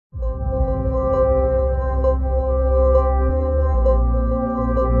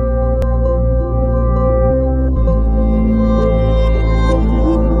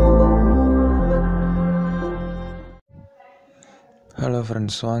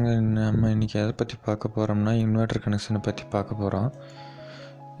Friends, வாங்க நம்ம இன்றைக்கி எதை பற்றி பார்க்க போகிறோம்னா இன்வெர்ட்டர் கனெக்ஷனை பற்றி பார்க்க போகிறோம்.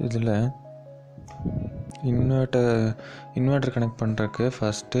 இதில் இன்வெர்ட்டர் கனெக்ட் பண்ணுறதுக்கு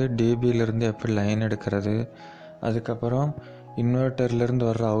ஃபஸ்ட்டு டிபியிலேருந்து எப்படி லைன் எடுக்கிறது, அதுக்கப்புறம் இன்வெர்ட்டர்லேருந்து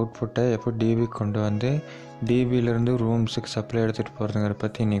வர்ற அவுட்புட்டை எப்படி டிபி கொண்டு வந்து டிபியிலேருந்து ரூம்ஸுக்கு சப்ளை எடுத்துகிட்டு போகிறதுங்கிற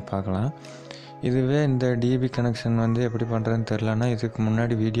பற்றி இன்றைக்கி பார்க்கலாம். இதுவே இந்த டிபி கனெக்ஷன் வந்து எப்படி பண்ணுறதுன்னு தெரிலனா இதுக்கு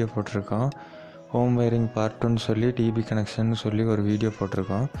முன்னாடி வீடியோ போட்டிருக்கோம். ஹோம் வயரிங் பார்ட் 2ன்னு சொல்லி டிபி கனெக்ஷன் சொல்லி ஒரு வீடியோ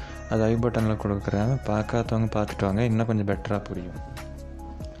போட்டிருக்கோம். அது ஐ பட்டனில் கொடுக்குறேன், பார்க்காதவங்க பார்த்துட்டு வாங்க, இன்னும் கொஞ்சம் பெட்டராக புரியும்.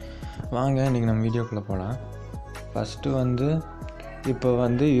 வாங்க இன்றைக்கி நம்ம வீடியோக்குள்ளே போகலாம். ஃபஸ்ட்டு வந்து இப்போ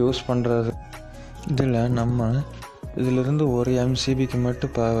வந்து யூஸ் பண்ணுறது இதில் நம்ம இதிலிருந்து ஒரு எம்சிபிக்கு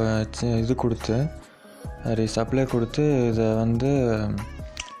மட்டும் இது கொடுத்து சப்ளை கொடுத்து இதை வந்து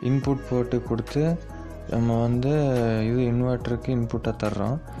இன்புட் போட்டு கொடுத்து நம்ம வந்து இது இன்வெர்ட்டருக்கு இன்புட்டாக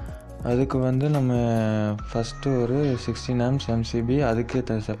தர்றோம். அதுக்கு வந்து நம்ம ஃபஸ்ட்டு ஒரு 16 amps எம்சிபி அதுக்கே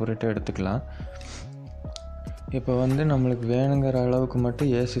செப்பரேட்டாக எடுத்துக்கலாம். இப்போ வந்து நம்மளுக்கு வேணுங்கிற அளவுக்கு மட்டும்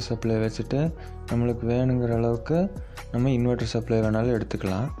ஏசி சப்ளை வச்சுட்டு நம்மளுக்கு வேணுங்கிற அளவுக்கு நம்ம இன்வெர்ட்டர் சப்ளை வேணாலும்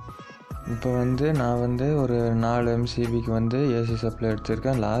எடுத்துக்கலாம். இப்போ வந்து நான் வந்து ஒரு 4 எம்சிபிக்கு வந்து ஏசி சப்ளை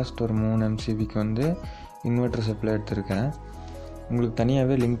எடுத்திருக்கேன். லாஸ்ட் ஒரு 3 எம்சிபிக்கு வந்து இன்வெர்ட்டர் சப்ளை எடுத்திருக்கேன். உங்களுக்கு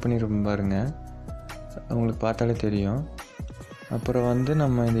தனியாகவே லிங்க் பண்ணியிருப்பேன் பாருங்கள், உங்களுக்கு பார்த்தாலே தெரியும். அப்புறம் வந்து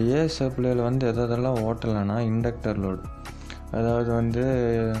நம்ம இந்த ஏசி சப்ளையில் வந்து எதெல்லாம் ஓட்டலைன்னா இண்டக்டர் லோடு, அதாவது வந்து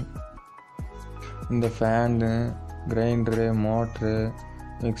இந்த ஃபேனு, கிரைண்டரு, மோட்ரு,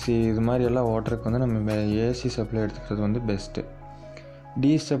 மிக்சி இது மாதிரி எல்லாம் ஓட்டுறதுக்கு வந்து நம்ம ஏசி சப்ளை எடுத்துக்கிறது வந்து பெஸ்ட்டு.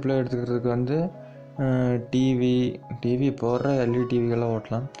 டிசி சப்ளை எடுத்துக்கிறதுக்கு வந்து டிவி போடுற எல்இடி டிவிகள்லாம்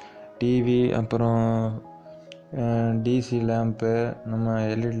ஓட்டலாம். டிவி, அப்புறம் டிசி லேம்ப்பு, நம்ம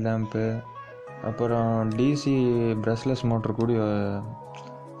எல்இடி லேம்ப்பு, அப்புறம் டிசி ப்ரஷ்லெஸ் மோட்ரு கூடி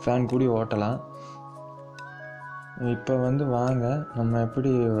ஃபேன் கூடி ஓட்டலாம். இப்போ வந்து வாங்க நம்ம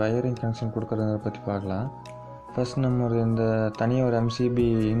எப்படி வயரிங் கனெக்ஷன் கொடுக்குறத பற்றி பார்க்கலாம். ஃபஸ்ட் நம்ம இந்த தனியாக ஒரு எம்சிபி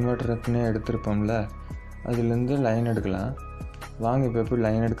இன்வெர்ட்டருக்குன்னே எடுத்திருப்போம்ல, அதுலேருந்து லைன் எடுக்கலாம். வாங்க இப்போ எப்படி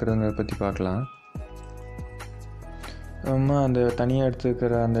லைன் எடுக்கிறத பற்றி பார்க்கலாம். நம்ம அந்த தனியாக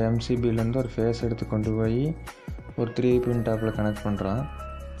எடுத்துக்கிற அந்த எம்சிபிலேருந்து ஒரு ஃபேஸ் எடுத்து கொண்டு போய் ஒரு 3 பின் டாப்பில் கனெக்ட் பண்ணுறோம்.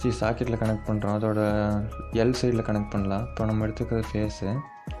 சாக்கெட்டில் கனெக்ட் பண்ணுறோம். அதோட எல் சைடில் கனெக்ட் பண்ணலாம். இப்போ நம்ம எடுத்துக்கிற ஃபேஸு,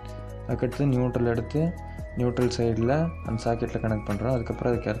 அதுக்கடுத்து நியூட்ரல் எடுத்து நியூட்ரல் சைடில் அந்த சாக்கெட்டில் கனெக்ட் பண்ணுறோம்.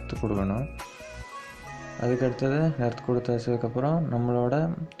 அதுக்கப்புறம் அதுக்கு எர்த்து கொடுக்கணும். அதுக்கடுத்தது எர்த்து கொடுத்ததுக்கப்புறம் நம்மளோட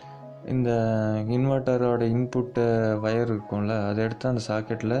இந்த இன்வெர்ட்டரோட இன்புட்டு வயர் இருக்கும்ல, அதை எடுத்து அந்த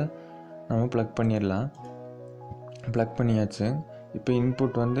சாக்கெட்டில் நம்ம ப்ளக் பண்ணிடலாம். ப்ளக் பண்ணியாச்சு. இப்போ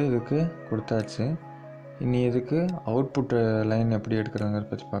இன்புட் வந்து இதுக்கு கொடுத்தாச்சு. இனி இதுக்கு அவுட்புட் லைன் எப்படி எடுக்கிறதுங்கிற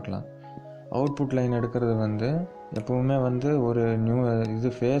பற்றி பார்க்கலாம். அவுட்புட் லைன் எடுக்கிறது வந்து எப்போவுமே வந்து ஒரு இது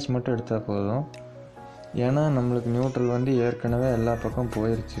ஃபேஸ் மட்டும் எடுத்தால் போதும். ஏன்னா நம்மளுக்கு நியூட்ரல் வந்து ஏற்கனவே எல்லா பக்கம்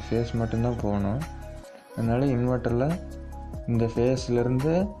போயிடுச்சு, ஃபேஸ் மட்டும்தான் போகணும். அதனால் இன்வெர்ட்டரில் இந்த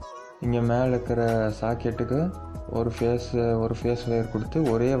ஃபேஸ்லேருந்து இங்கே மேலே இருக்கிற சாக்கெட்டுக்கு ஒரு ஃபேஸ் வயர் கொடுத்து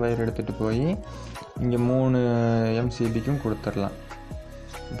ஒரே வயர் எடுத்துகிட்டு போய் இங்கே 3 எம்சிபிக்கும் கொடுத்துடலாம்.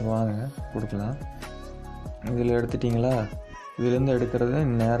 இப்போ வாங்க கொடுக்கலாம். இதில் எடுத்துட்டிங்களா, இதிலேருந்து எடுக்கிறது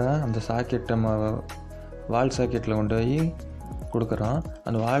நேராக அந்த சாக்கெட்டை வால் சாக்கெட்டில் கொண்டு போய் கொடுக்குறோம்.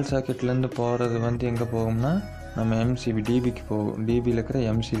 அந்த வால் சாக்கெட்லேருந்து போகிறது வந்து எங்கே போகும்னா நம்ம எம்சிபி டிபிக்கு போகும். டிபியில் இருக்கிற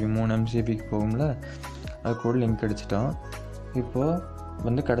எம்சிபி 3 எம்சிபிக்கு போகும்ல, அது கூட லிங்க் அடிச்சிட்டோம். இப்போது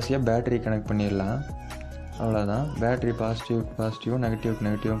வந்து கடைசியாக பேட்டரி கனெக்ட் பண்ணிடலாம். அவ்வளோதான். பேட்டரி பாசிட்டிவும்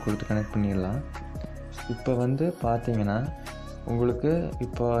நெகட்டிவும் கொடுத்து கனெக்ட் பண்ணிடலாம். இப்போ வந்து பார்த்தீங்கன்னா உங்களுக்கு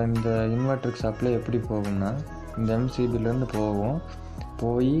இப்போ இந்த இன்வெர்ட்டருக்கு சப்ளை எப்படி போகும்னா இந்த எம்சிபிலேருந்து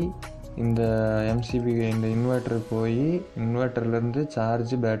போய் இந்த எம்சிபி இந்த இன்வெர்ட்டருக்கு போய் இன்வெர்ட்டர்லேருந்து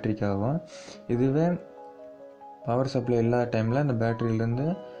சார்ஜ் பேட்டரிக்கு ஆகும். இதுவே பவர் சப்ளை இல்லாத டைமில் இந்த பேட்டரியிலேருந்து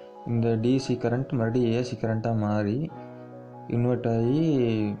இந்த டிசி கரண்ட் மறுபடியும் ஏசி கரண்ட்டாக மாறி இன்வெர்ட் ஆகி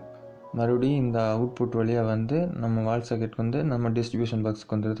மறுபடியும் இந்த அவுட்புட் வழியாக வந்து நம்ம வால் சாக்கெட்டுக்கு வந்து நம்ம டிஸ்ட்ரிபியூஷன்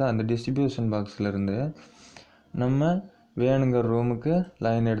பாக்ஸுக்கு வந்துடுது. அந்த டிஸ்ட்ரிபியூஷன் பாக்ஸ்லேருந்து நம்ம வேணுங்கிற ரூமுக்கு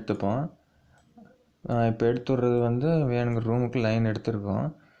லைன் எடுத்துப்போம். இப்போ எடுத்துடுறது வந்து வேணுங்கிற ரூமுக்கு லைன் எடுத்துருக்கோம்.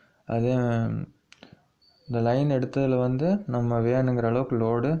 அதே இந்த லைன் எடுத்ததில் வந்து நம்ம வேணுங்கிற அளவுக்கு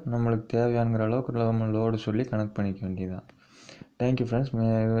லோடு, நம்மளுக்கு தேவையானுங்கிற அளவுக்கு நம்ம லோடு சொல்லி கனெக்ட் பண்ணிக்க வேண்டியதுதான். Thank you friends.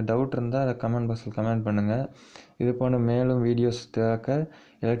 டவுட் இருந்தால் அதை கமெண்ட் பாக்ஸில் கமெண்ட் பண்ணுங்கள். இது போன்ற மேலும் வீடியோஸ் தேக்க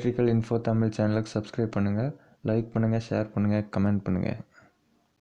எலக்ட்ரிக்கல் இன்ஃபோ தமிழ் சேனலுக்கு சப்ஸ்கிரைப் பண்ணுங்கள், லைக் பண்ணுங்கள், ஷேர் பண்ணுங்கள், கமெண்ட் பண்ணுங்கள்.